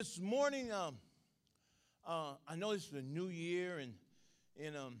This morning, I know it's the new year, and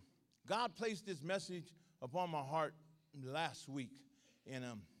God placed this message upon my heart last week, and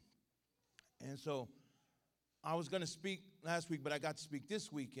so I was going to speak last week, but I got to speak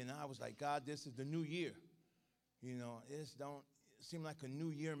this week, and I was like, God, this is the new year. It don't seem like a new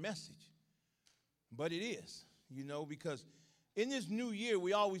year message, but it is. Because in this new year,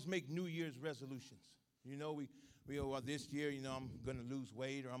 we always make New Year's resolutions. Well, this year, I'm going to lose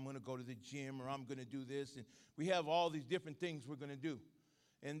weight, or I'm going to go to the gym, or I'm going to do this. And we have all these different things we're going to do.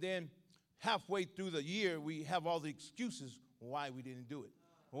 And then halfway through the year, we have all the excuses why we didn't do it,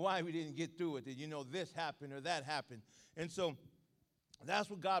 why we didn't get through it, that, this happened or that happened. And so that's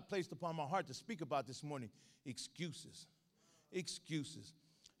what God placed upon my heart to speak about this morning, excuses. Excuses.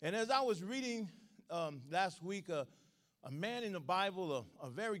 And as I was reading last week, a man in the Bible, a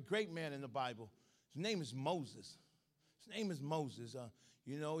very great man in the Bible, his name is Moses. His name is Moses.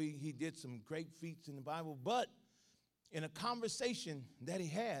 He did some great feats in the Bible, but in a conversation that he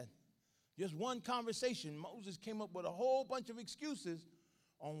had, just one conversation, Moses came up with a whole bunch of excuses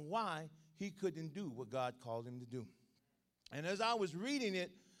on why he couldn't do what God called him to do. And as I was reading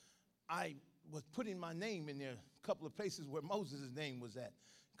it, I was putting my name in there, a couple of places where Moses' name was at,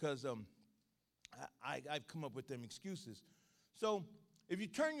 because I've come up with them excuses. So if you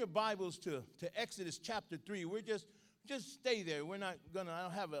turn your Bibles to Exodus chapter 3, we're just stay there. We're not going to, I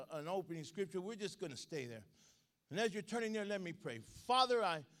don't have an opening scripture. We're just going to stay there. And as you're turning there, let me pray. Father,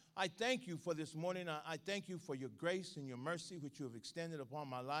 I thank you for this morning. I thank you for your grace and your mercy, which you have extended upon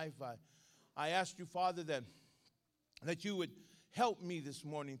my life. I ask you, Father, that you would help me this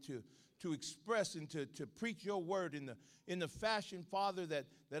morning to express and to preach your word in the fashion, Father,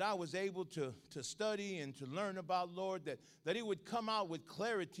 that I was able to study and to learn about, Lord, that it would come out with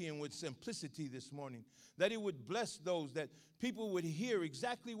clarity and with simplicity this morning, that it would bless those, that people would hear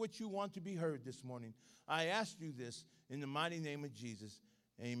exactly what you want to be heard this morning. I ask you this in the mighty name of Jesus.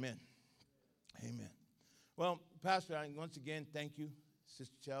 Amen. Amen. Well, Pastor, once again, thank you,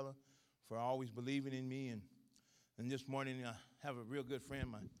 Sister Chella, for always believing in me. And this morning, I have a real good friend,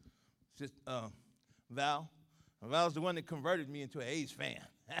 my sister, Val. Val's the one that converted me into an A's fan.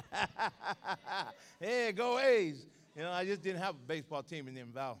 Hey, go A's. I just didn't have a baseball team, and then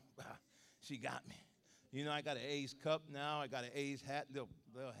Val, she got me. I got an A's cup now. I got an A's hat, little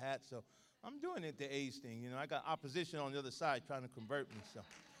hat. So I'm doing it the A's thing. I got opposition on the other side trying to convert me. So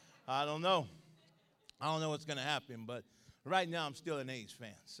I don't know. I don't know what's going to happen. But right now, I'm still an A's fan.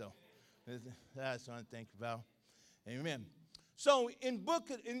 So that's what I thank you, Val. Amen. So in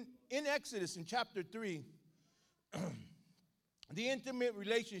Exodus, in chapter 3, the intimate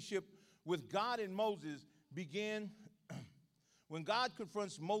relationship with God and Moses began when God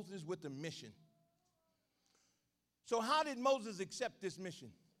confronts Moses with a mission. So how did Moses accept this mission?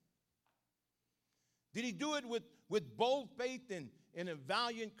 Did he do it with bold faith and a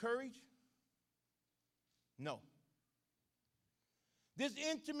valiant courage? No. This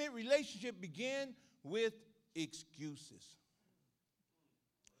intimate relationship began with excuses.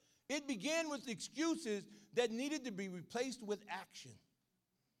 It began with excuses that needed to be replaced with action.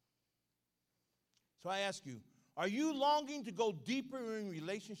 So I ask you, are you longing to go deeper in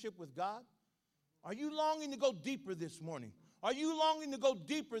relationship with God? Are you longing to go deeper this morning? Are you longing to go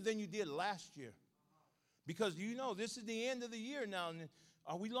deeper than you did last year? Because this is the end of the year now. And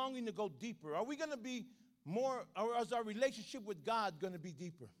are we longing to go deeper? Are we going to be more, or is our relationship with God going to be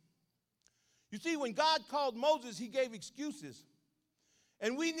deeper? You see, when God called Moses, he gave excuses.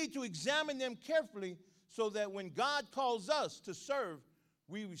 And we need to examine them carefully so that when God calls us to serve,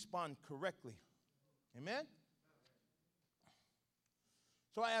 we respond correctly. Amen?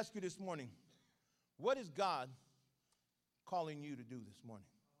 So I ask you this morning, what is God calling you to do this morning?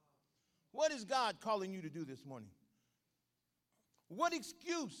 What is God calling you to do this morning? What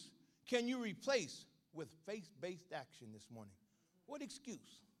excuse can you replace with faith-based action this morning? What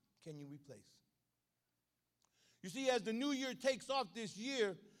excuse can you replace? You see, as the new year takes off this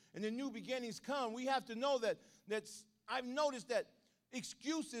year and the new beginnings come, we have to know that I've noticed that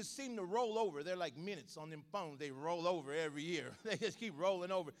excuses seem to roll over. They're like minutes on them phones. They roll over every year. They just keep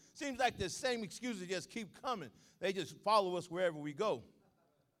rolling over. Seems like the same excuses just keep coming. They just follow us wherever we go.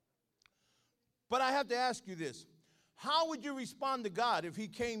 But I have to ask you this. How would you respond to God if he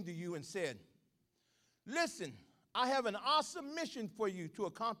came to you and said, listen, I have an awesome mission for you to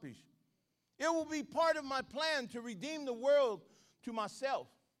accomplish. It will be part of my plan to redeem the world to myself.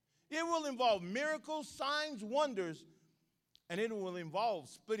 It will involve miracles, signs, wonders, and it will involve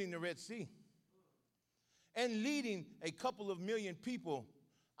splitting the Red Sea and leading a couple of million people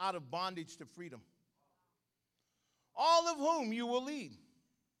out of bondage to freedom, all of whom you will lead.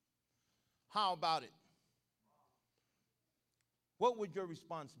 How about it? What would your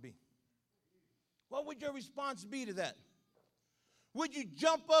response be? What would your response be to that? Would you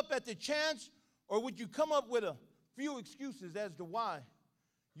jump up at the chance, or would you come up with a few excuses as to why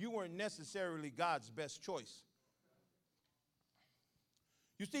you weren't necessarily God's best choice?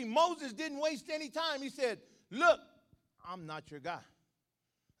 You see, Moses didn't waste any time. He said, look, I'm not your guy.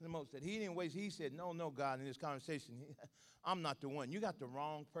 And Moses said, he didn't waste. He said, no, God, in this conversation, I'm not the one. You got the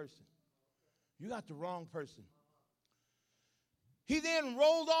wrong person. You got the wrong person. He then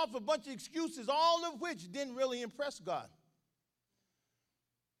rolled off a bunch of excuses, all of which didn't really impress God.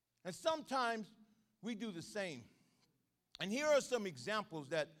 And sometimes we do the same. And here are some examples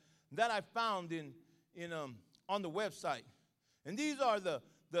that I found on the website. And these are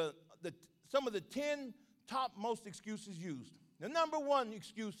some of the 10 top most excuses used. The number one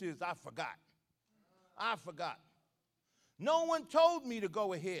excuse is, I forgot. I forgot. No one told me to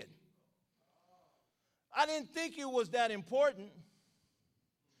go ahead. I didn't think it was that important.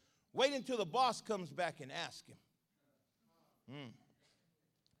 Wait until the boss comes back and ask him.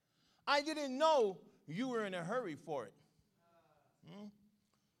 I didn't know you were in a hurry for it.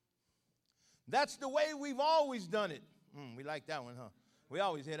 That's the way we've always done it. We like that one, huh? We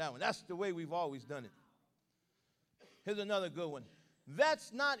always hear that one. That's the way we've always done it. Here's another good one.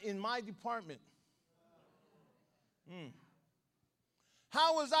 That's not in my department.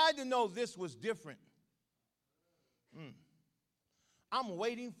 How was I to know this was different? I'm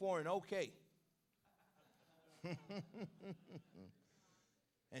waiting for an okay.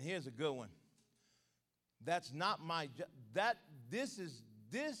 And here's a good one. That's not my job.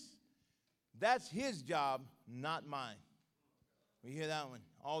 That's his job, not mine. We hear that one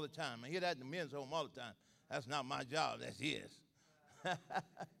all the time. I hear that in the men's home all the time. That's not my job, that's his.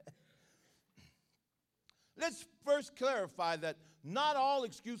 Let's first clarify that not all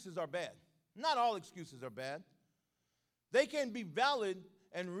excuses are bad. Not all excuses are bad. They can be valid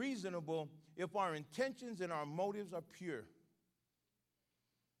and reasonable if our intentions and our motives are pure.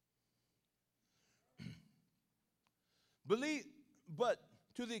 But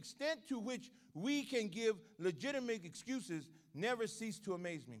to the extent to which we can give legitimate excuses never cease to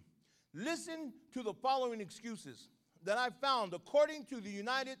amaze me. Listen to the following excuses that I found according to the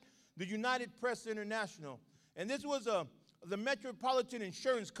United Press International. And this was the metropolitan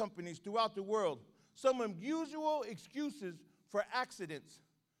insurance companies throughout the world. Some unusual excuses for accidents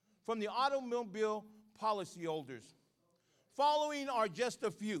from the automobile policyholders. Following are just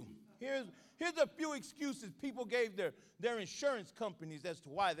a few. Here's a few excuses people gave their insurance companies as to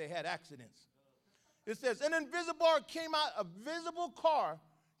why they had accidents. It says, a visible car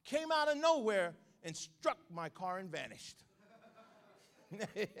came out of nowhere and struck my car and vanished.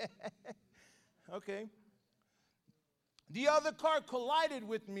 Okay. The other car collided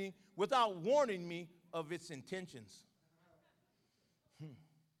with me without warning me of its intentions.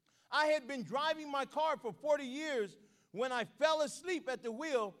 I had been driving my car for 40 years when I fell asleep at the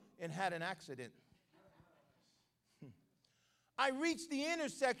wheel and had an accident. I reached the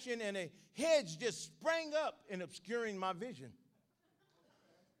intersection and a hedge just sprang up and obscuring my vision.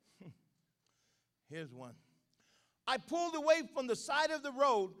 Here's one. I pulled away from the side of the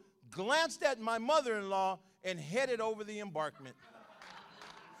road, glanced at my mother-in-law, and headed over the embankment.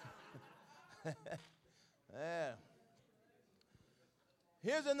 Yeah.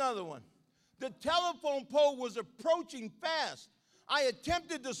 Here's another one. The telephone pole was approaching fast. I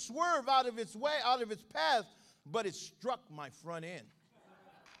attempted to swerve out of its path, but it struck my front end.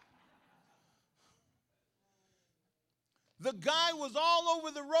 The guy was all over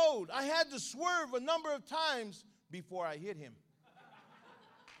the road. I had to swerve a number of times before I hit him.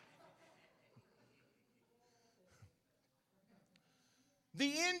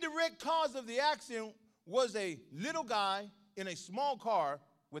 The indirect cause of the accident was a little guy in a small car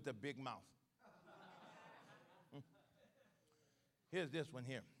with a big mouth. Here's this one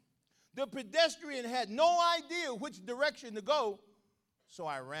here. The pedestrian had no idea which direction to go, so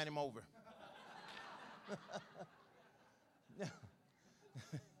I ran him over.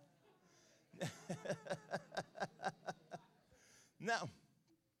 Now,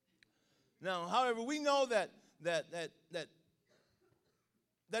 however, we know that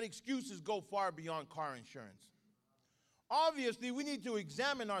excuses go far beyond car insurance. Obviously, we need to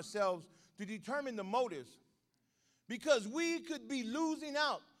examine ourselves to determine the motives, because we could be losing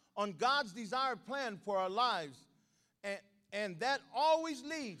out on God's desired plan for our lives, and that always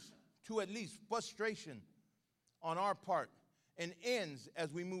leads to at least frustration on our part and ends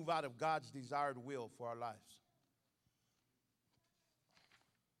as we move out of God's desired will for our lives.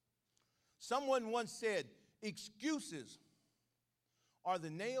 Someone once said, excuses are the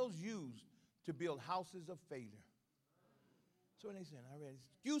nails used to build houses of failure. That's what they said. I read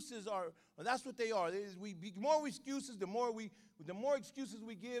excuses are, well, that's what they are. The more excuses, the more excuses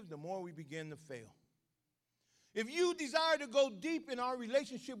we give, the more we begin to fail. If you desire to go deep in our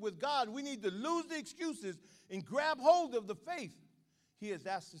relationship with God, we need to lose the excuses and grab hold of the faith He has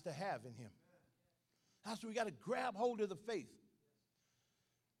asked us to have in Him. That's what we got to grab hold of the faith.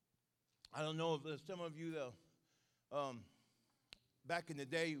 I don't know if some of you, back in the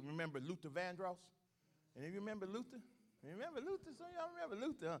day, remember Luther Vandross? And you remember Luther? You remember Luther? Some of y'all remember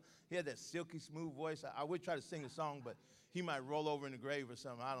Luther? Huh? He had that silky smooth voice. I would try to sing a song, but he might roll over in the grave or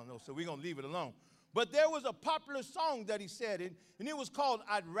something. I don't know. So we're going to leave it alone. But there was a popular song that he said, and it was called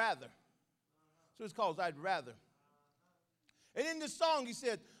I'd Rather. So it's called I'd Rather. And in this song, he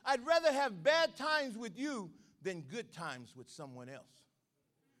said, I'd rather have bad times with you than good times with someone else.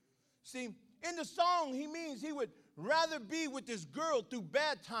 See, in the song, he means he would rather be with this girl through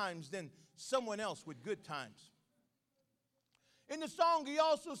bad times than someone else with good times. In the song, he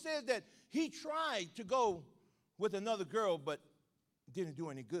also says that he tried to go with another girl, but didn't do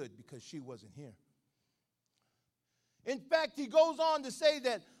any good because she wasn't here. In fact, he goes on to say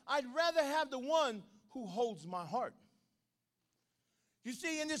that I'd rather have the one who holds my heart. You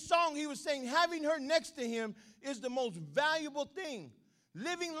see, in this song, he was saying having her next to him is the most valuable thing.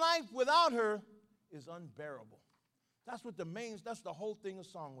 Living life without her is unbearable. That's the whole thing the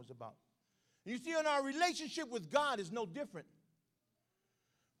song was about. And you see, in our relationship with God is no different.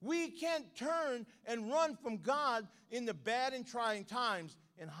 We can't turn and run from God in the bad and trying times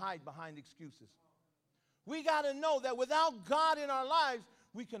and hide behind excuses. We got to know that without God in our lives,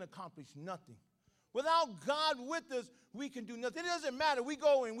 we can accomplish nothing. Without God with us, we can do nothing. It doesn't matter. We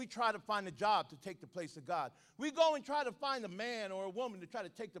go and we try to find a job to take the place of God. We go and try to find a man or a woman to try to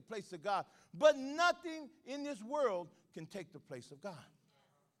take the place of God. But nothing in this world can take the place of God.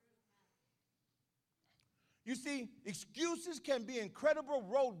 You see, excuses can be incredible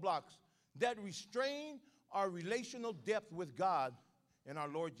roadblocks that restrain our relational depth with God and our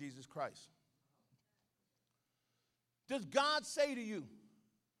Lord Jesus Christ. Does God say to you,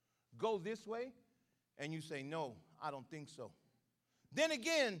 go this way? And you say, no, I don't think so. Then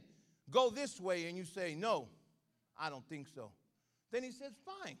again, go this way, and you say, no, I don't think so. Then he says,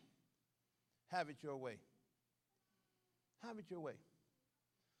 fine, have it your way. Have it your way.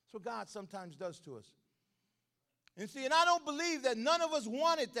 That's what God sometimes does to us. And see, and I don't believe that none of us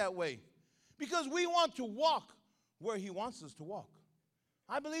want it that way, because we want to walk where he wants us to walk.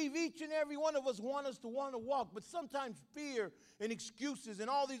 I believe each and every one of us want to walk, but sometimes fear and excuses and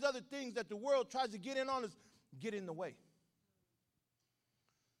all these other things that the world tries to get in on us get in the way.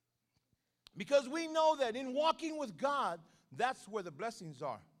 Because we know that in walking with God, that's where the blessings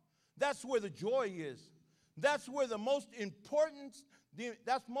are. That's where the joy is. That's where most importantly,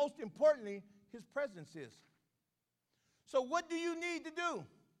 his presence is. So what do you need to do?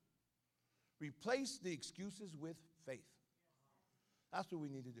 Replace the excuses with faith. That's what we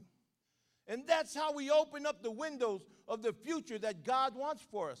need to do. And that's how we open up the windows of the future that God wants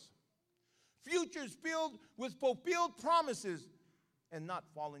for us. Futures filled with fulfilled promises and not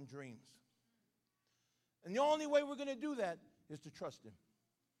fallen dreams. And the only way we're going to do that is to trust him.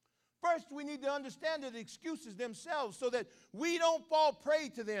 First, we need to understand the excuses themselves so that we don't fall prey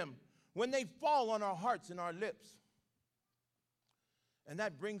to them when they fall on our hearts and our lips. And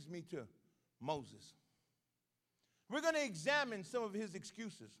that brings me to Moses. We're going to examine some of his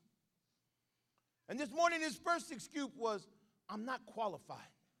excuses. And this morning, his first excuse was, I'm not qualified.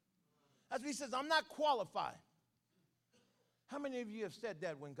 That's what he says, I'm not qualified. How many of you have said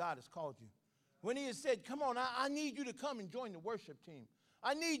that when God has called you? When he has said, come on, I need you to come and join the worship team.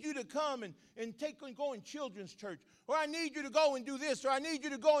 I need you to come and go in children's church. Or I need you to go and do this. Or I need you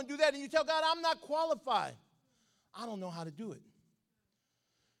to go and do that. And you tell God, I'm not qualified. I don't know how to do it.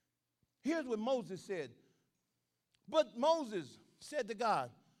 Here's what Moses said. But Moses said to God,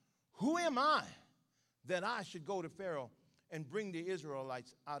 who am I that I should go to Pharaoh and bring the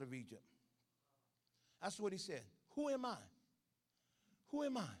Israelites out of Egypt? That's what he said. Who am I? Who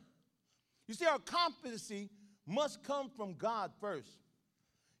am I? You see, our competency must come from God first.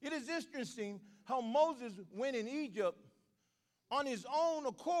 It is interesting how Moses, when in Egypt, on his own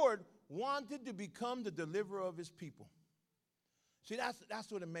accord, wanted to become the deliverer of his people. See,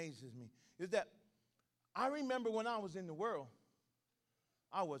 that's what amazes me, is that I remember when I was in the world,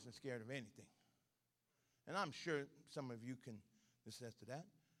 I wasn't scared of anything. And I'm sure some of you can attest to that.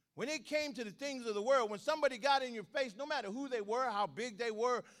 When it came to the things of the world, when somebody got in your face, no matter who they were, how big they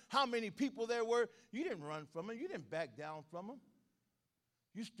were, how many people there were, you didn't run from them. You didn't back down from them.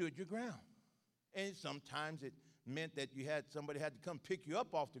 You stood your ground. And sometimes it meant that somebody had to come pick you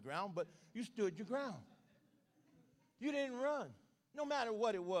up off the ground, but you stood your ground. You didn't run, no matter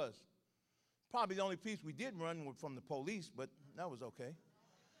what it was. Probably the only piece we did run was from the police, but that was okay.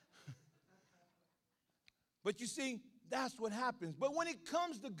 But you see, that's what happens. But when it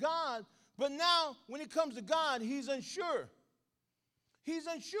comes to God, when it comes to God, he's unsure. He's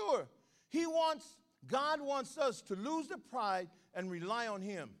unsure. God wants us to lose the pride and rely on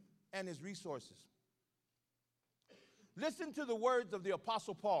him and his resources. Listen to the words of the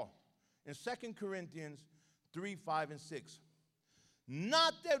Apostle Paul in 2 Corinthians 3, 5, and 6.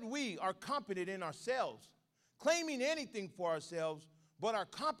 Not that we are competent in ourselves, claiming anything for ourselves, but our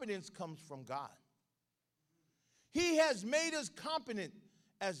competence comes from God. He has made us competent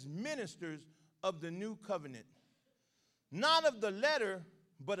as ministers of the new covenant, not of the letter,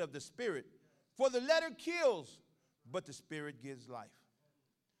 but of the Spirit. For the letter kills, but the Spirit gives life.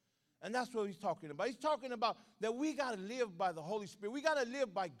 And that's what he's talking about. He's talking about that we got to live by the Holy Spirit. We got to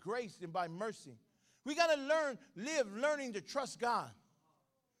live by grace and by mercy. We got to learning to trust God.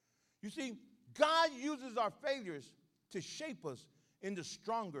 You see, God uses our failures to shape us into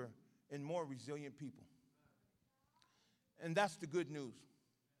stronger and more resilient people. And that's the good news.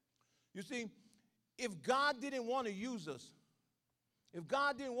 You see, if God didn't want to use us,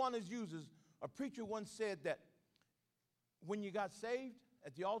 a preacher once said that when you got saved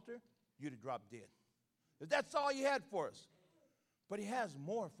at the altar, you'd have dropped dead. If that's all he had for us. But he has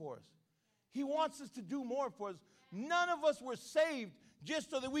more for us. He wants us to do more for us. None of us were saved just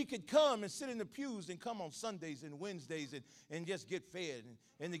so that we could come and sit in the pews and come on Sundays and Wednesdays and just get fed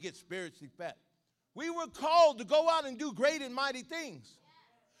and to get spiritually fat. We were called to go out and do great and mighty things.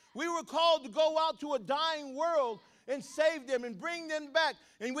 We were called to go out to a dying world and save them and bring them back.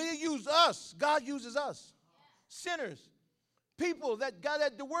 And when he used us, God uses us. Sinners. People that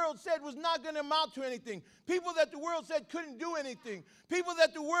the world said was not going to amount to anything. People that the world said couldn't do anything. People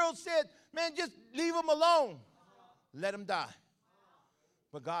that the world said, man, just leave them alone. Let them die.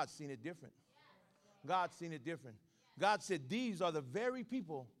 But God's seen it different. God's seen it different. God said, these are the very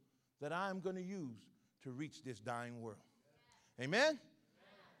people that I'm going to use to reach this dying world. Amen?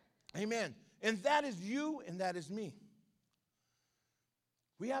 Amen. And that is you and that is me.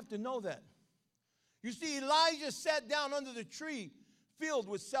 We have to know that. You see, Elijah sat down under the tree filled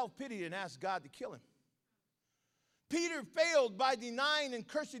with self-pity and asked God to kill him. Peter failed by denying and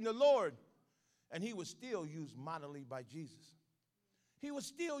cursing the Lord, and he was still used mightily by Jesus. He was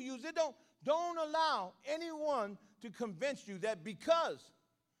still used. Don't allow anyone to convince you that because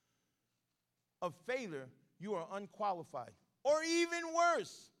of failure, you are unqualified. Or even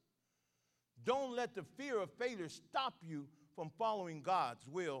worse, don't let the fear of failure stop you from following God's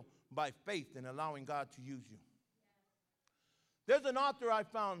will by faith and allowing God to use you. There's an author I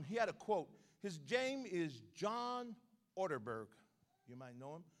found, he had a quote. His name is John Ortberg. You might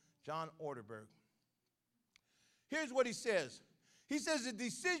know him, John Ortberg. Here's what he says. He says, the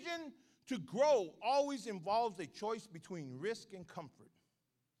decision to grow always involves a choice between risk and comfort.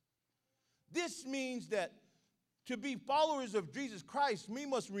 This means that to be followers of Jesus Christ, we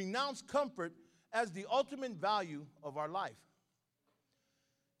must renounce comfort as the ultimate value of our life.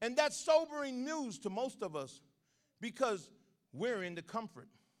 And that's sobering news to most of us because we're into comfort.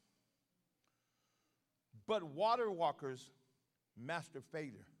 But water walkers master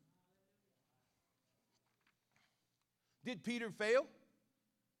failure. Did Peter fail?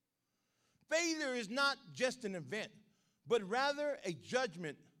 Failure is not just an event, but rather a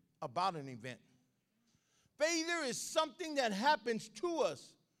judgment about an event. Failure is something that happens to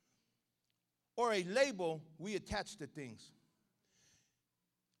us or a label we attach to things.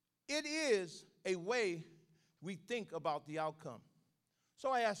 It is a way we think about the outcome. So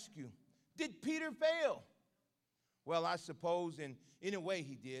I ask you, did Peter fail? Well, I suppose in a way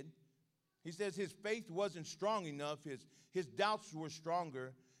he did. He says his faith wasn't strong enough. His doubts were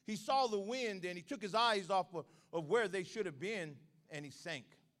stronger. He saw the wind and he took his eyes off of where they should have been and he sank.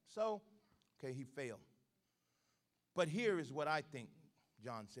 So, okay, he failed. But here is what I think,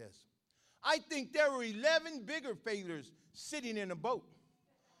 John says. I think there were 11 bigger failures sitting in a boat.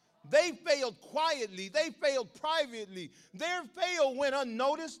 They failed quietly. They failed privately. Their fail went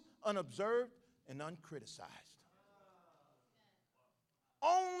unnoticed, unobserved, and uncriticized.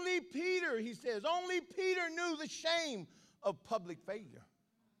 Only Peter, he says, only Peter knew the shame of public failure.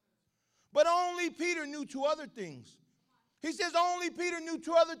 But only Peter knew two other things. He says only Peter knew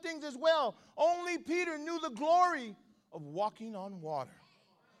two other things as well. Only Peter knew the glory of walking on water.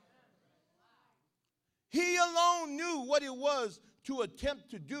 He alone knew what it was to attempt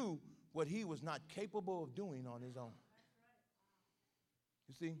to do what he was not capable of doing on his own.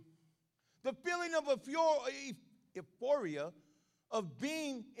 You see, the feeling of euphoria of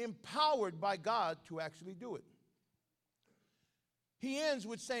being empowered by God to actually do it. He ends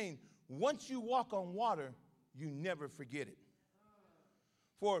with saying, once you walk on water, you never forget it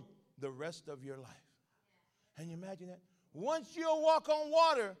for the rest of your life. Can you imagine that? Once you walk on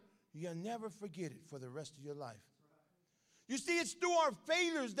water, you'll never forget it for the rest of your life. You see, it's through our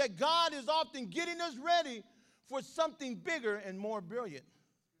failures that God is often getting us ready for something bigger and more brilliant.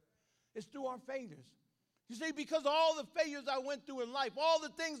 It's through our failures. You see, because all the failures I went through in life, all the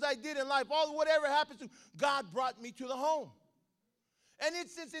things I did in life, all whatever happened to, God brought me to the home. And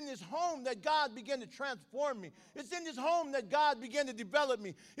it's in this home that God began to transform me. It's in this home that God began to develop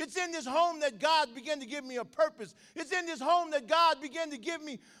me. It's in this home that God began to give me a purpose. It's in this home that God began to give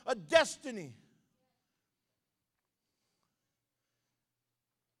me a destiny.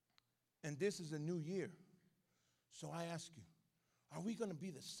 And this is a new year. So I ask you, are we going to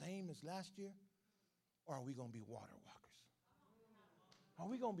be the same as last year? Or are we going to be water walkers? Are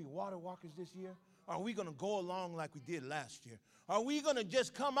we going to be water walkers this year? Or are we going to go along like we did last year? Are we going to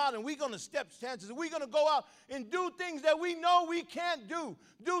just come out and we're going to step chances? Are we going to go out and do things that we know we can't do?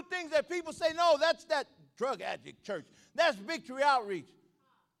 Do things that people say, no, that's that drug addict church. That's Victory Outreach.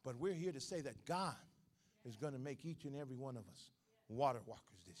 But we're here to say that God is going to make each and every one of us water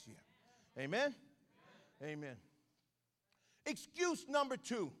walkers this year. Amen? Amen. Excuse number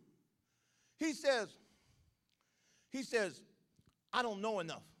 2. He says, I don't know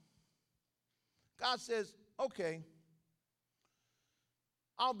enough. God says, okay,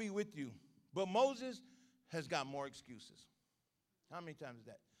 I'll be with you. But Moses has got more excuses. How many times is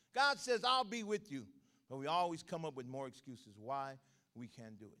that? God says, I'll be with you. But we always come up with more excuses why we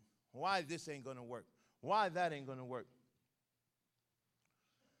can't do it. Why this ain't going to work. Why that ain't going to work.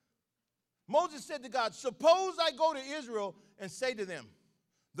 Moses said to God, suppose I go to Israel and say to them,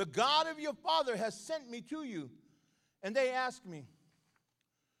 the God of your father has sent me to you. And they ask me,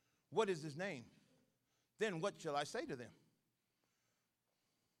 what is his name? Then what shall I say to them?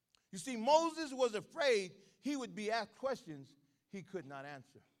 You see, Moses was afraid he would be asked questions he could not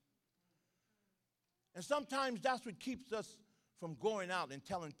answer. And sometimes that's what keeps us from going out and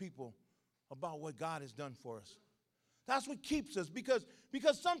telling people about what God has done for us. That's what keeps us because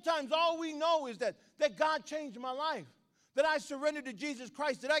sometimes all we know is that God changed my life, that I surrendered to Jesus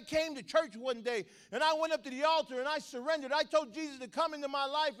Christ, that I came to church one day and I went up to the altar and I surrendered. I told Jesus to come into my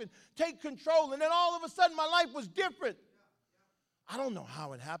life and take control, and then all of a sudden my life was different. I don't know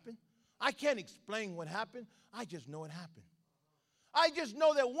how it happened. I can't explain what happened. I just know it happened. I just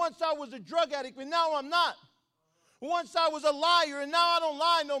know that once I was a drug addict, but now I'm not. Once I was a liar, and now I don't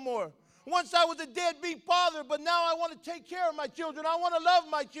lie no more. Once I was a deadbeat father, but now I want to take care of my children. I want to love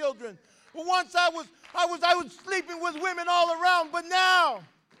my children. Once I was sleeping with women all around, but now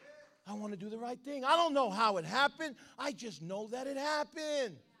I want to do the right thing. I don't know how it happened. I just know that it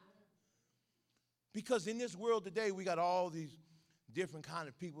happened. Because in this world today, we got all these different kind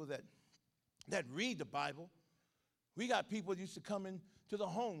of people that read the Bible. We got people that used to come into the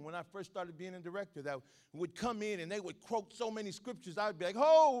home when I first started being a director that would come in and they would quote so many scriptures. I would be like,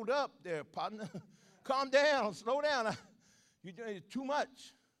 hold up there, partner. Calm down, slow down. You're doing it too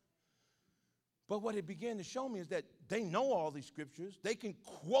much. But what it began to show me is that they know all these scriptures. They can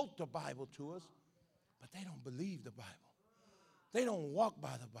quote the Bible to us, but they don't believe the Bible. They don't walk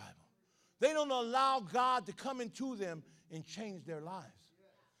by the Bible. They don't allow God to come into them and change their lives.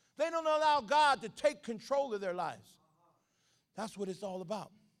 They don't allow God to take control of their lives. That's what it's all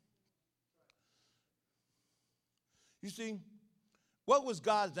about. You see, what was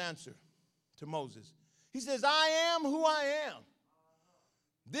God's answer to Moses? He says, I am who I am.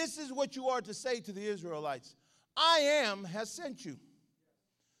 This is what you are to say to the Israelites. I am has sent you.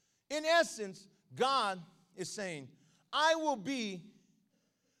 In essence, God is saying, I will be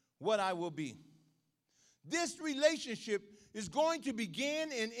what I will be. This relationship is going to begin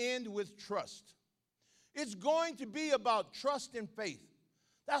and end with trust. It's going to be about trust and faith.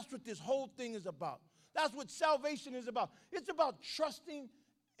 That's what this whole thing is about. That's what salvation is about. It's about trusting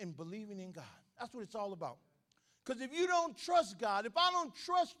and believing in God. That's what it's all about. Because if you don't trust God, if I don't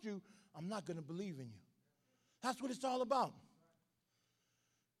trust you, I'm not going to believe in you. That's what it's all about.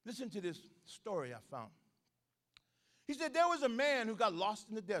 Listen to this story I found. He said there was a man who got lost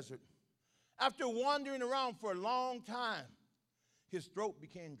in the desert. After wandering around for a long time, his throat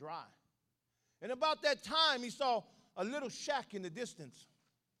became dry. And about that time, he saw a little shack in the distance.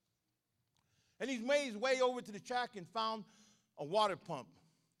 And he made his way over to the shack and found a water pump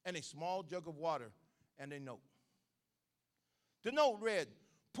and a small jug of water and a note. The note read,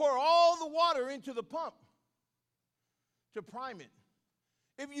 pour all the water into the pump to prime it.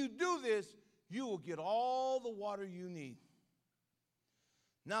 If you do this, you will get all the water you need.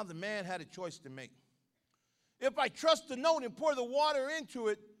 Now the man had a choice to make. If I trust the note and pour the water into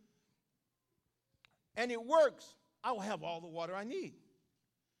it, and it works, I will have all the water I need.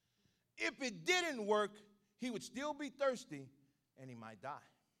 If it didn't work, he would still be thirsty and he might die.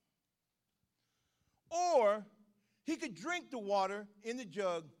 Or he could drink the water in the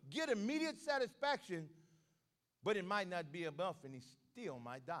jug, get immediate satisfaction, but it might not be enough and he still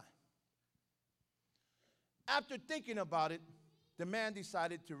might die. After thinking about it, the man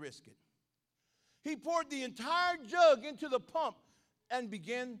decided to risk it. He poured the entire jug into the pump and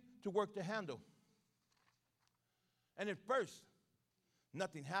began to work the handle. And at first,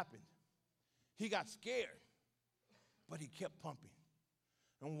 nothing happened. He got scared, but he kept pumping,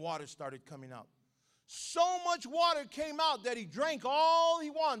 and water started coming out. So much water came out that he drank all he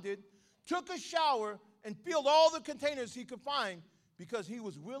wanted, took a shower, and filled all the containers he could find because he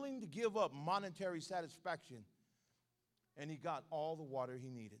was willing to give up monetary satisfaction, and he got all the water he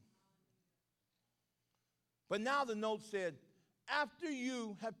needed. But now the note said, after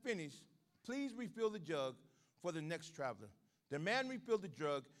you have finished, please refill the jug for the next traveler. The man refilled the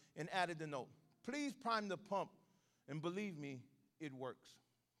jug and added the note. Please prime the pump, and believe me, it works.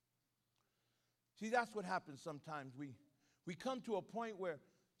 See, that's what happens sometimes. We come to a point where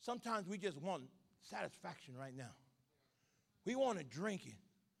sometimes we just want satisfaction right now. We want to drink it.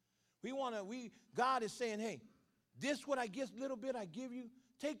 God is saying, hey, this what I give, little bit I give you,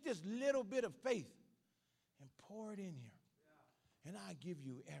 take this little bit of faith and pour it in here. And I'll give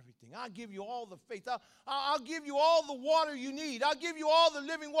you everything. I'll give you all the faith. I'll give you all the water you need. I'll give you all the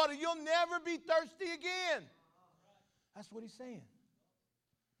living water. You'll never be thirsty again. That's what he's saying.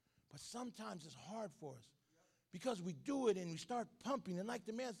 But sometimes it's hard for us because we do it and we start pumping. And like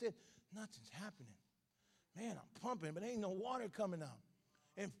the man said, nothing's happening. Man, I'm pumping, but ain't no water coming out.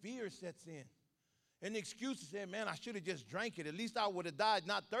 And fear sets in. And the excuses say, man, I should have just drank it. At least I would have died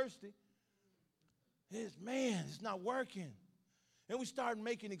not thirsty. It's not working. And we start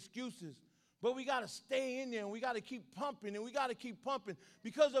making excuses. But we got to stay in there and we got to keep pumping and we got to keep pumping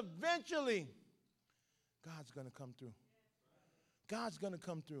because eventually God's going to come through. God's going to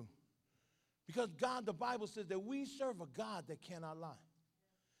come through. Because God, the Bible says that we serve a God that cannot lie.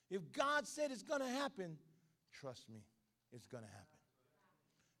 If God said it's going to happen, trust me, it's going to happen.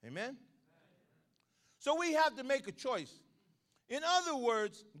 Amen? So we have to make a choice. In other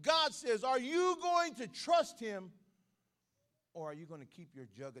words, God says, are you going to trust him or are you going to keep your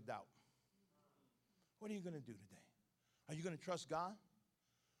jug of doubt? What are you going to do today? Are you going to trust God?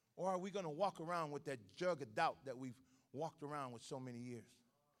 Or are we going to walk around with that jug of doubt that we've walked around with so many years?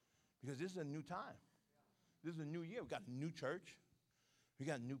 Because this is a new time. This is a new year. We've got a new church. We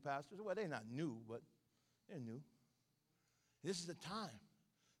got new pastors. Well, they're not new, but they're new. This is a time.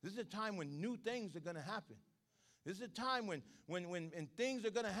 This is a time when new things are going to happen. This is a time when things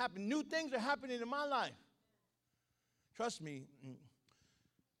are going to happen. New things are happening in my life. Trust me,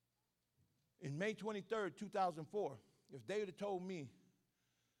 in May 23rd, 2004, if they would have told me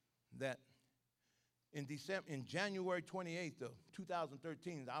that in January 28th of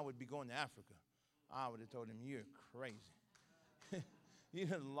 2013, I would be going to Africa, I would have told them, you're crazy. You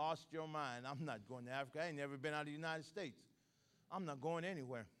have lost your mind. I'm not going to Africa. I ain't never been out of the United States. I'm not going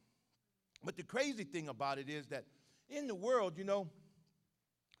anywhere. But the crazy thing about it is that in the world, you know,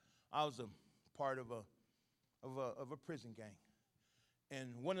 I was a part of a prison gang.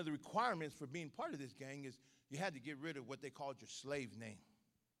 And one of the requirements for being part of this gang is you had to get rid of what they called your slave name.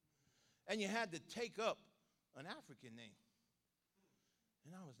 And you had to take up an African name.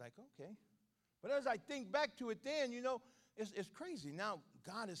 And I was like, okay. But as I think back to it then, you know, it's crazy. Now,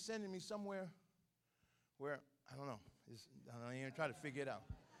 God is sending me somewhere where, I don't know. I ain't even trying to figure it out.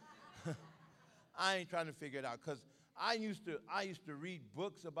 I ain't trying to figure it out because I used to read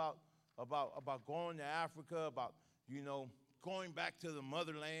books about going to Africa, about, you know, going back to the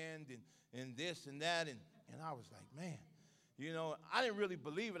motherland and this and that. And I was like, man, you know, I didn't really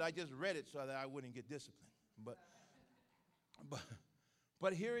believe it. I just read it so that I wouldn't get disciplined.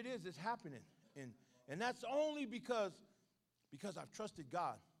 But here it is. It's happening. And that's only because I've trusted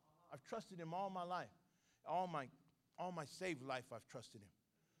God. I've trusted him all my life. All my saved life, I've trusted him.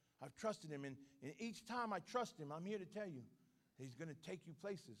 I've trusted him. And each time I trust him, I'm here to tell you, he's going to take you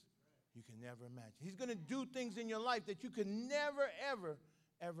places you can never imagine. He's going to do things in your life that you can never, ever,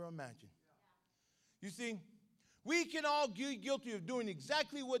 ever imagine. You see, we can all be guilty of doing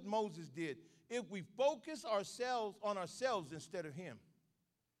exactly what Moses did if we focus ourselves on ourselves instead of him.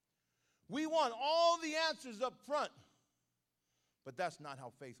 We want all the answers up front, but that's not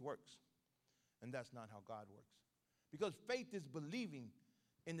how faith works, and that's not how God works. Because faith is believing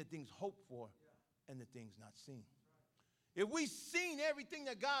in the things hoped for and the things not seen. If we seen everything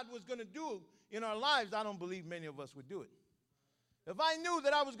that God was going to do in our lives, I don't believe many of us would do it. If I knew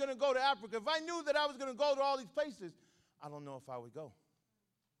that I was going to go to Africa, if I knew that I was going to go to all these places, I don't know if I would go.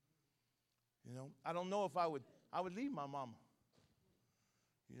 You know, I don't know if I would leave my mama.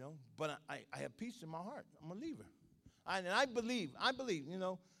 You know, but I have peace in my heart. I'm going to leave her. And I believe, you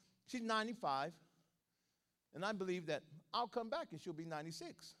know, she's 95, and I believe that I'll come back and she'll be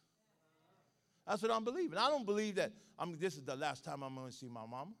 96. That's what I'm believing. I don't believe that this is the last time I'm going to see my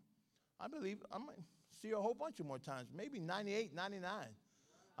mama. I believe I'm going to see her a whole bunch of more times, maybe 98, 99.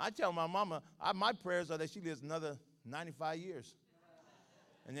 I tell my mama, my prayers are that she lives another 95 years.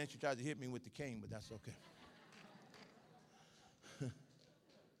 And then she tries to hit me with the cane, but that's okay.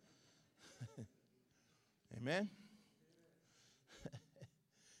 Amen.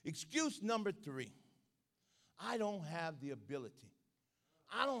 Excuse number 3. I don't have the ability.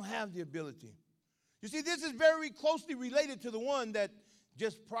 I don't have the ability. You see, this is very closely related to the one that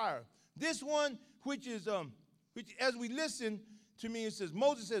just prior. This one, which as we listen to me, it says,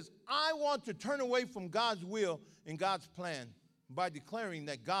 Moses says, I want to turn away from God's will and God's plan by declaring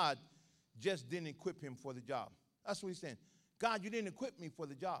that God just didn't equip him for the job. That's what he's saying. God, you didn't equip me for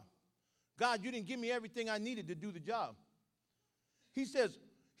the job. God, you didn't give me everything I needed to do the job. He says,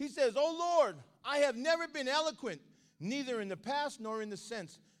 oh Lord, I have never been eloquent, neither in the past nor in the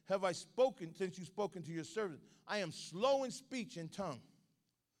since have I spoken since you've spoken to your servant. I am slow in speech and tongue.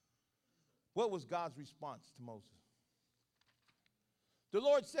 What was God's response to Moses? The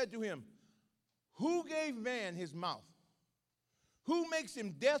Lord said to him, who gave man his mouth? Who makes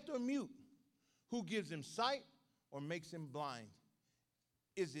him deaf or mute? Who gives him sight or makes him blind?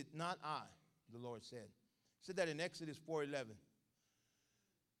 Is it not I, the Lord said. He said that in Exodus 4:11.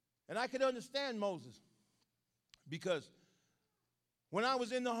 And I could understand Moses because when I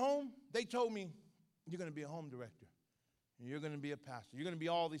was in the home, they told me, you're going to be a home director. And you're going to be a pastor. You're going to be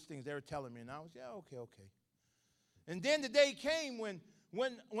all these things they were telling me. And I was, yeah, okay. And then the day came when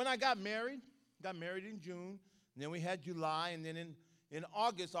I got married in June. And then we had July. And then in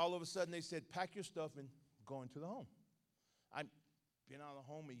August, all of a sudden they said, pack your stuff and go into the home. I've been out of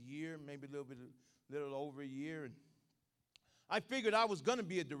the home a year, maybe a little over a year. And I figured I was going to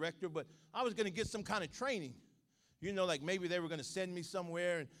be a director, but I was going to get some kind of training. You know, like maybe they were going to send me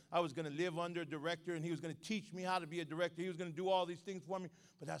somewhere and I was going to live under a director and he was going to teach me how to be a director. He was going to do all these things for me,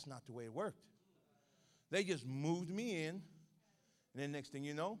 but that's not the way it worked. They just moved me in, and then next thing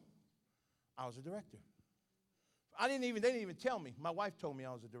you know, I was a director. They didn't even tell me. My wife told me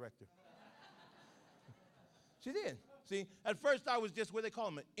I was a director. She did. See, at first I was just what they call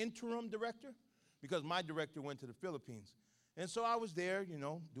him, an interim director, because my director went to the Philippines. And so I was there, you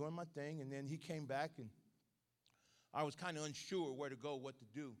know, doing my thing, and then he came back, and I was kind of unsure where to go, what to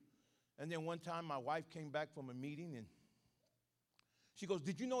do. And then one time my wife came back from a meeting, and she goes,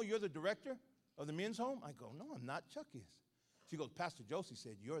 did you know you're the director of the men's home? I go, no, I'm not. Chuck is. She goes, Pastor Josie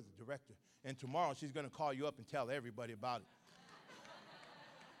said you're the director, and tomorrow she's going to call you up and tell everybody about it.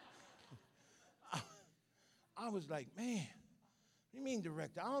 I was like, man, what do you mean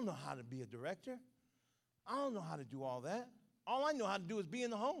director? I don't know how to be a director. I don't know how to do all that. All I know how to do is be in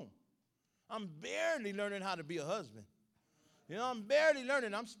the home. I'm barely learning how to be a husband. You know, I'm barely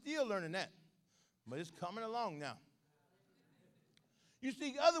learning. I'm still learning that. But it's coming along now. You see,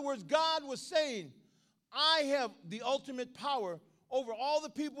 in other words, God was saying, I have the ultimate power over all the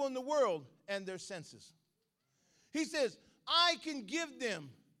people in the world and their senses. He says, I can give them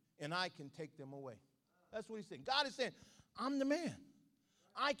and I can take them away. That's what he's saying. God is saying, I'm the man.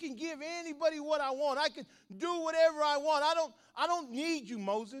 I can give anybody what I want. I can do whatever I want. I don't need you,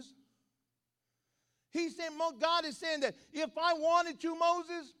 Moses. He's saying, God is saying that if I wanted to,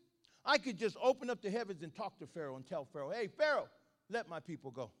 Moses, I could just open up the heavens and talk to Pharaoh and tell Pharaoh, hey, Pharaoh, let my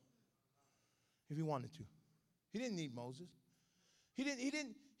people go. If he wanted to. He didn't need Moses. He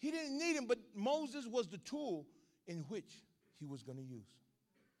didn't need him, but Moses was the tool in which he was going to use.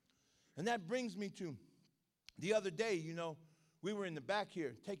 And that brings me to the other day, you know, we were in the back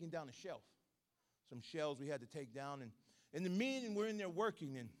here taking down a shelf. Some shelves we had to take down. And in the meeting, we're in there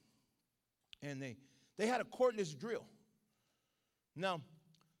working, and they had a cordless drill. Now,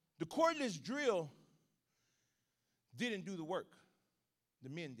 the cordless drill didn't do the work. The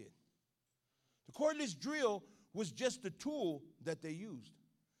men did. The cordless drill was just the tool that they used.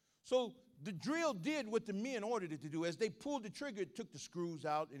 So the drill did what the men ordered it to do. As they pulled the trigger, it took the screws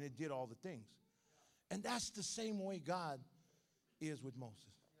out, and it did all the things. And that's the same way God is with Moses.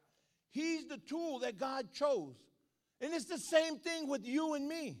 He's the tool that God chose. And it's the same thing with you and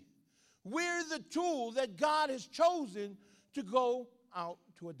me. We're the tool that God has chosen to go out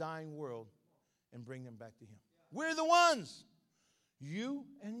to a dying world and bring them back to him. We're the ones. You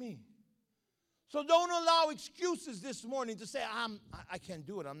and me. So don't allow excuses this morning to say, I can't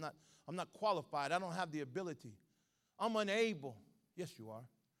do it. I'm not qualified. I don't have the ability. I'm unable. Yes, you are.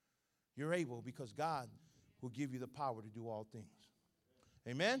 You're able because God will give you the power to do all things.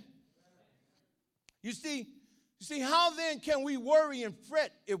 Amen? You see, how then can we worry and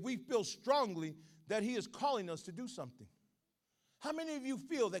fret if we feel strongly that he is calling us to do something? How many of you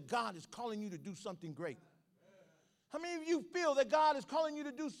feel that God is calling you to do something great? How many of you feel that God is calling you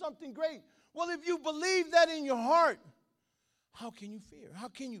to do something great? Well, if you believe that in your heart, how can you fear? How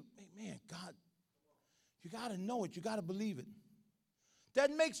can you, man, God, you got to know it. You got to believe it.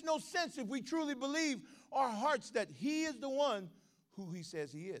 That makes no sense if we truly believe our hearts that he is the one who he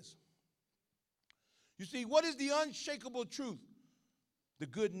says he is. You see, what is the unshakable truth? The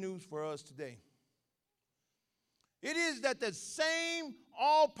good news for us today. It is that the same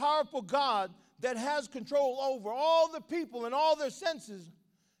all-powerful God that has control over all the people and all their senses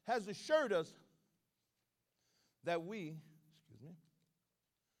has assured us that we,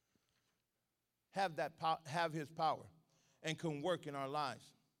 have his power and can work in our lives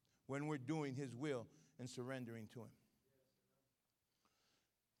when we're doing his will and surrendering to him.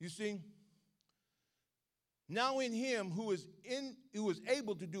 You see, now in him who is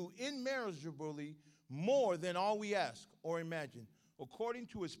able to do immeasurably more than all we ask or imagine, according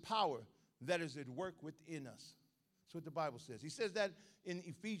to his power that is at work within us. That's what the Bible says. He says that in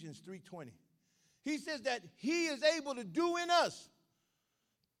Ephesians 3:20. He says that he is able to do in us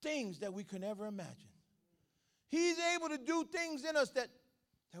things that we could never imagine. He's able to do things in us that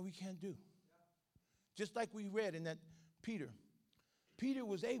we can't do. Just like we read in that Peter. Peter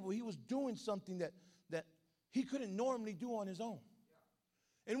was able, he was doing something that he couldn't normally do on his own.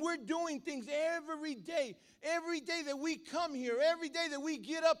 And we're doing things every day that we come here, every day that we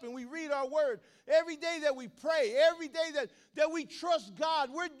get up and we read our word, every day that we pray, every day that we trust God.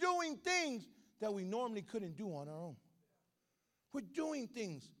 We're doing things that we normally couldn't do on our own. We're doing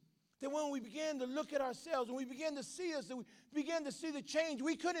things that when we began to look at ourselves and we began to see us and we began to see the change,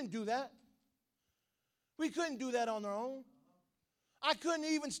 we couldn't do that. We couldn't do that on our own. I couldn't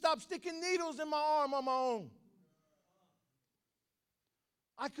even stop sticking needles in my arm on my own.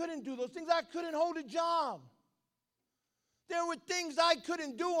 I couldn't do those things. I couldn't hold a job. There were things I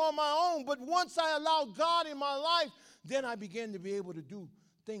couldn't do on my own, but once I allowed God in my life, then I began to be able to do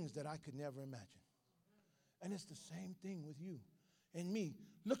things that I could never imagine. And it's the same thing with you and me.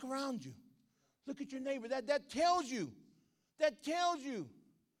 Look around you. Look at your neighbor. That tells you that God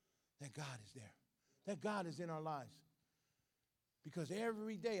is there, that God is in our lives. Because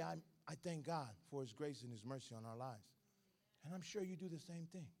every day I thank God for his grace and his mercy on our lives. And I'm sure you do the same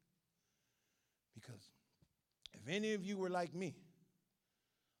thing. Because if any of you were like me,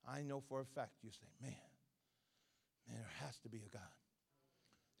 I know for a fact you say, man, there has to be a God.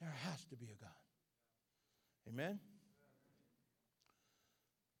 There has to be a God. Amen?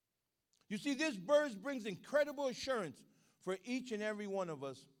 You see, this verse brings incredible assurance for each and every one of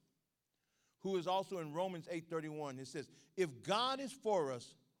us, who is also in Romans 8:31. It says, if God is for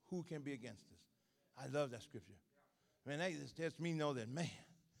us, who can be against us? I love that scripture. Man, that just lets me know that, man,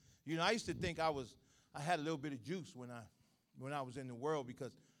 I used to think I had a little bit of juice when I was in the world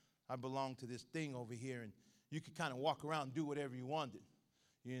because I belonged to this thing over here, and you could kind of walk around and do whatever you wanted,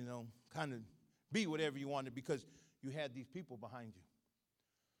 kind of be whatever you wanted because you had these people behind you.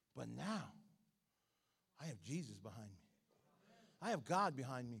 But now, I have Jesus behind me. I have God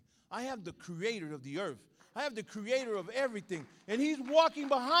behind me. I have the creator of the earth. I have the creator of everything, and he's walking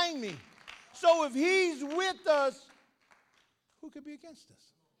behind me. So if he's with us, who could be against us?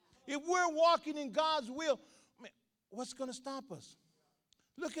 If we're walking in God's will, man, what's going to stop us?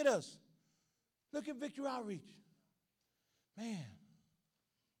 Look at us. Look at Victory Outreach. Man.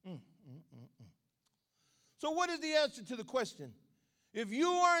 So what is the answer to the question? If you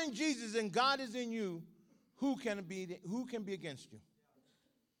are in Jesus and God is in you, who can be against you?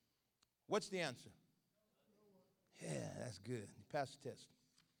 What's the answer? Yeah, that's good. You passed the test.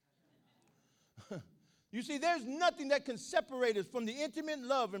 You see, there's nothing that can separate us from the intimate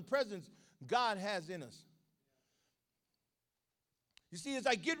love and presence God has in us. You see, as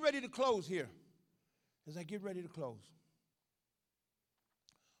I get ready to close here,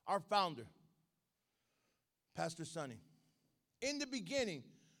 our founder, Pastor Sonny, in the beginning,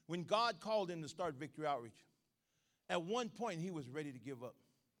 when God called him to start Victory Outreach, at one point he was ready to give up.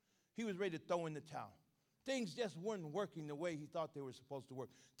 He was ready to throw in the towel. Things just weren't working the way he thought they were supposed to work.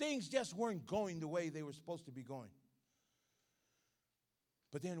 Things just weren't going the way they were supposed to be going.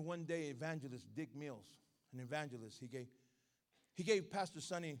 But then one day, evangelist Dick Mills, an evangelist, he gave Pastor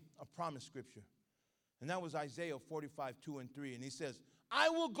Sonny a promise scripture And that was Isaiah 45, 2 and 3. And he says, I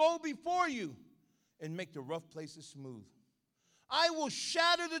will go before you and make the rough places smooth. I will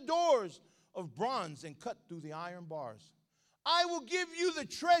shatter the doors of bronze and cut through the iron bars. I will give you the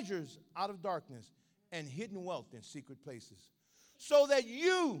treasures out of darkness and hidden wealth in secret places, so that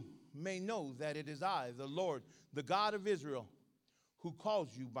you may know that it is I, the Lord, the God of Israel, who calls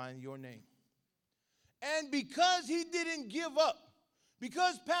you by your name. And because he didn't give up,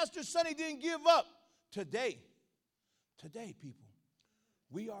 because Pastor Sonny didn't give up, today, people,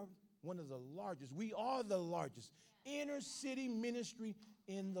 we are one of the largest, we are the largest inner city ministry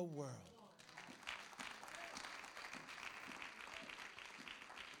in the world.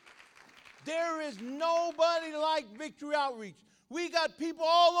 There is nobody like Victory Outreach. We got people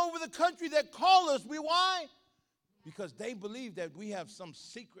all over the country that call us. Why? Because they believe that we have some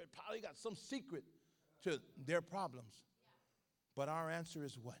secret, probably got some secret to their problems. But our answer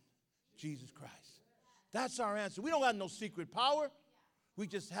is what? Jesus Christ. That's our answer. We don't have no secret power. We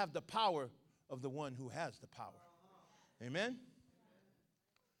just have the power of the one who has the power. Amen?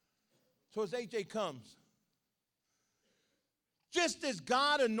 So as AJ comes, just as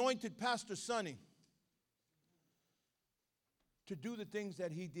God anointed Pastor Sonny to do the things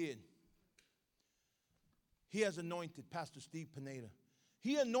that he did, he has anointed Pastor Steve Pineda.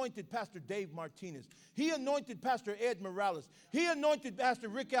 He anointed Pastor Dave Martinez. He anointed Pastor Ed Morales. He anointed Pastor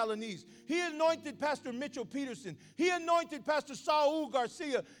Rick Alanese. He anointed Pastor Mitchell Peterson. He anointed Pastor Saul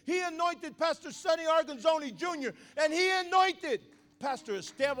Garcia. He anointed Pastor Sonny Arganzoni Jr. And he anointed Pastor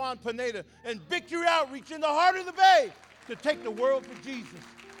Esteban Pineda and Victory Outreach in the heart of the Bay to take the world for Jesus.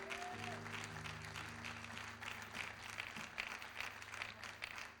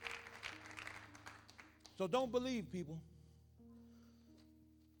 So don't believe, people.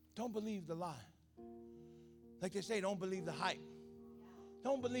 Don't believe the lie. Like they say, don't believe the hype.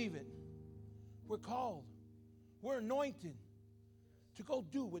 Don't believe it. We're called. We're anointed to go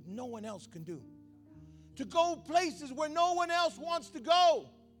do what no one else can do. To go places where no one else wants to go.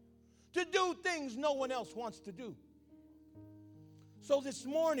 To do things no one else wants to do. So this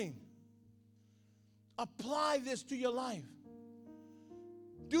morning, apply this to your life.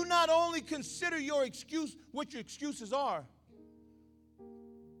 Do not only consider your excuse, what your excuses are,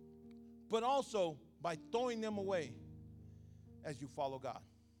 but also by throwing them away as you follow God.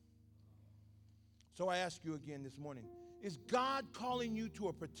 So I ask you again this morning, is God calling you to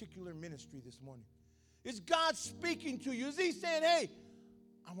a particular ministry this morning? Is God speaking to you? Is he saying, hey,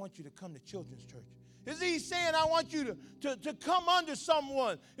 I want you to come to children's church? Is he saying, I want you to come under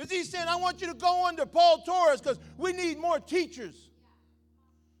someone? Is he saying, I want you to go under Paul Torres because we need more teachers?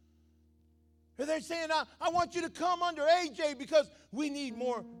 Are they saying, I want you to come under AJ because we need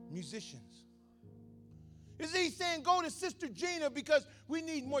more musicians? Is he saying, go to Sister Gina because we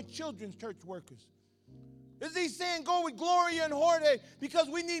need more children's church workers? Is he saying, go with Gloria and Jorge because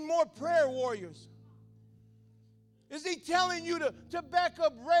we need more prayer warriors? Is he telling you to back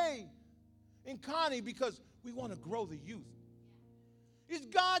up Ray and Connie because we want to grow the youth? Is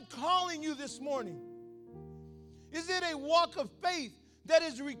God calling you this morning? Is it a walk of faith that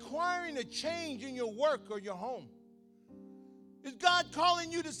is requiring a change in your work or your home? Is God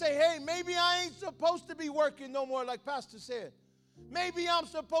calling you to say, hey, maybe I ain't supposed to be working no more like Pastor said. Maybe I'm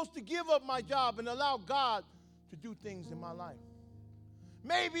supposed to give up my job and allow God to do things in my life.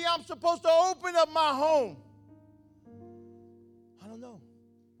 Maybe I'm supposed to open up my home. I don't know.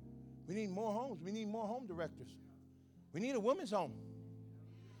 We need more homes. We need more home directors. We need a women's home.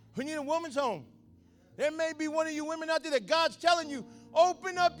 We need a woman's home. There may be one of you women out there that God's telling you,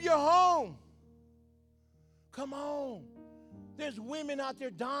 open up your home. Come on. There's women out there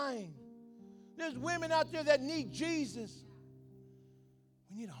dying. There's women out there that need Jesus.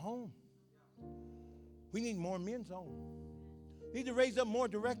 We need a home. We need more men's home. We need to raise up more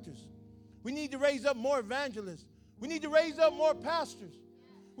directors. We need to raise up more evangelists. We need to raise up more pastors.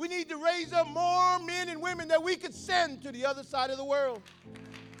 We need to raise up more men and women that we could send to the other side of the world.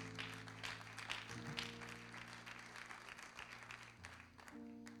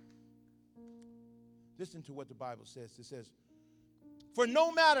 Listen to what the Bible says. It says, for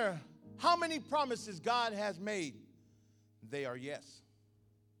no matter how many promises God has made, they are yes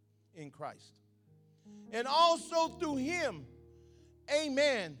in Christ. And also through him,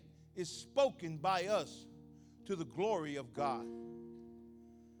 amen, is spoken by us to the glory of God.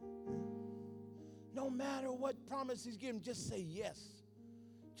 No matter what promise he's given, just say yes.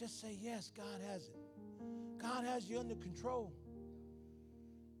 Just say yes, God has it. God has you under control.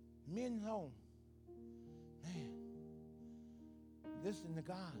 Men's home. Man, listen to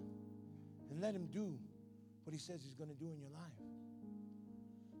God and let him do what he says he's going to do in your life.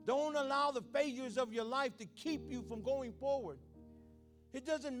 Don't allow the failures of your life to keep you from going forward. It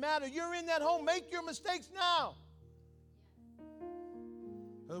doesn't matter. You're in that home. Make your mistakes now.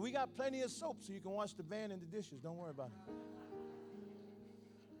 We got plenty of soap so you can wash the van and the dishes. Don't worry about it.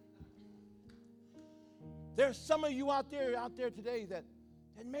 There's some of you out there today that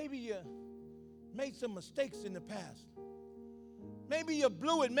maybe you made some mistakes in the past. Maybe you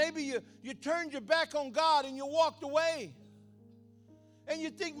blew it. Maybe you turned your back on God and you walked away. And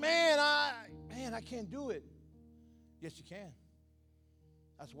you think, man, I can't do it. Yes, you can.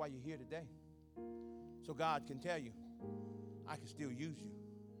 That's why you're here today. So God can tell you, I can still use you.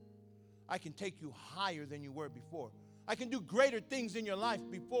 I can take you higher than you were before. I can do greater things in your life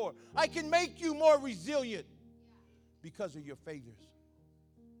before. I can make you more resilient because of your failures.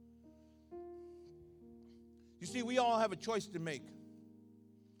 You see, we all have a choice to make.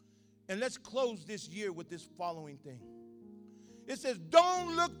 And let's close this year with this following thing. It says,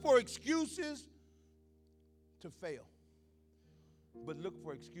 don't look for excuses to fail, but look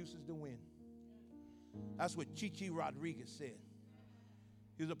for excuses to win. That's what Chichi Rodriguez said.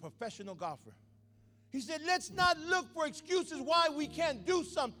 He was a professional golfer. He said, let's not look for excuses why we can't do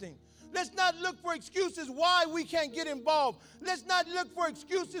something. Let's not look for excuses why we can't get involved. Let's not look for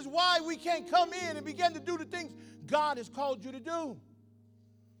excuses why we can't come in and begin to do the things God has called you to do.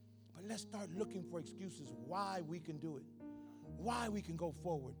 But let's start looking for excuses why we can do it, why we can go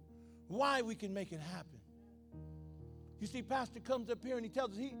forward, why we can make it happen. You see, Pastor comes up here and he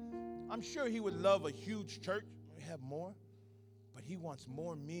tells us, I'm sure he would love a huge church. We have more. But he wants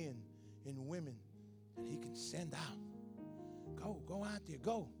more men and women that he can send out. Go out there,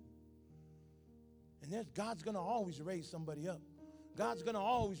 go. And God's going to always raise somebody up. God's going to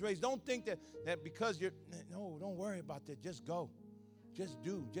always raise. Don't think that because don't worry about that. Just go. Just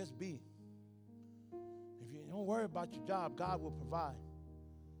do. Just be. If you don't worry about your job, God will provide.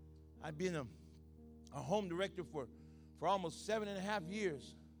 I've been a home director for almost 7.5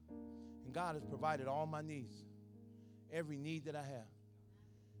 years. And God has provided all my needs. Every need that I have.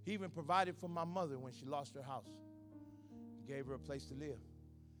 He even provided for my mother when she lost her house. He gave her a place to live.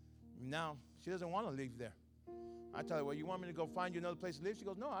 Now, she doesn't want to live there. I tell her, well, you want me to go find you another place to live? She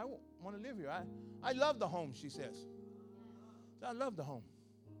goes, no, I want to live here. I love the home, she says. So I love the home.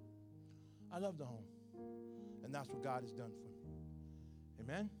 I love the home. And that's what God has done for me.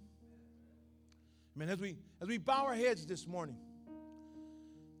 Amen? Amen. As we bow our heads this morning,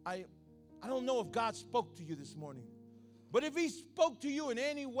 I don't know if God spoke to you this morning. But if he spoke to you in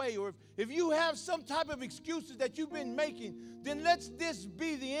any way, or if you have some type of excuses that you've been making, then let's this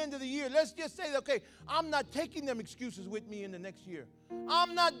be the end of the year. Let's just say, okay, I'm not taking them excuses with me in the next year.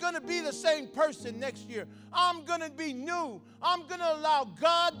 I'm not going to be the same person next year. I'm going to be new. I'm going to allow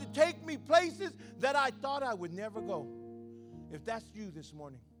God to take me places that I thought I would never go. If that's you this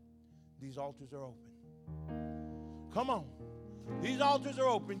morning, these altars are open. Come on. These altars are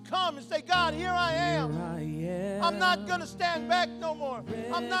open. Come and say, God, here I am. I'm not going to stand back no more.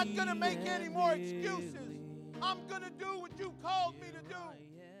 I'm not going to make any more excuses. I'm going to do what you called me to do.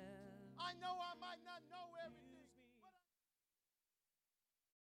 I know I might not know.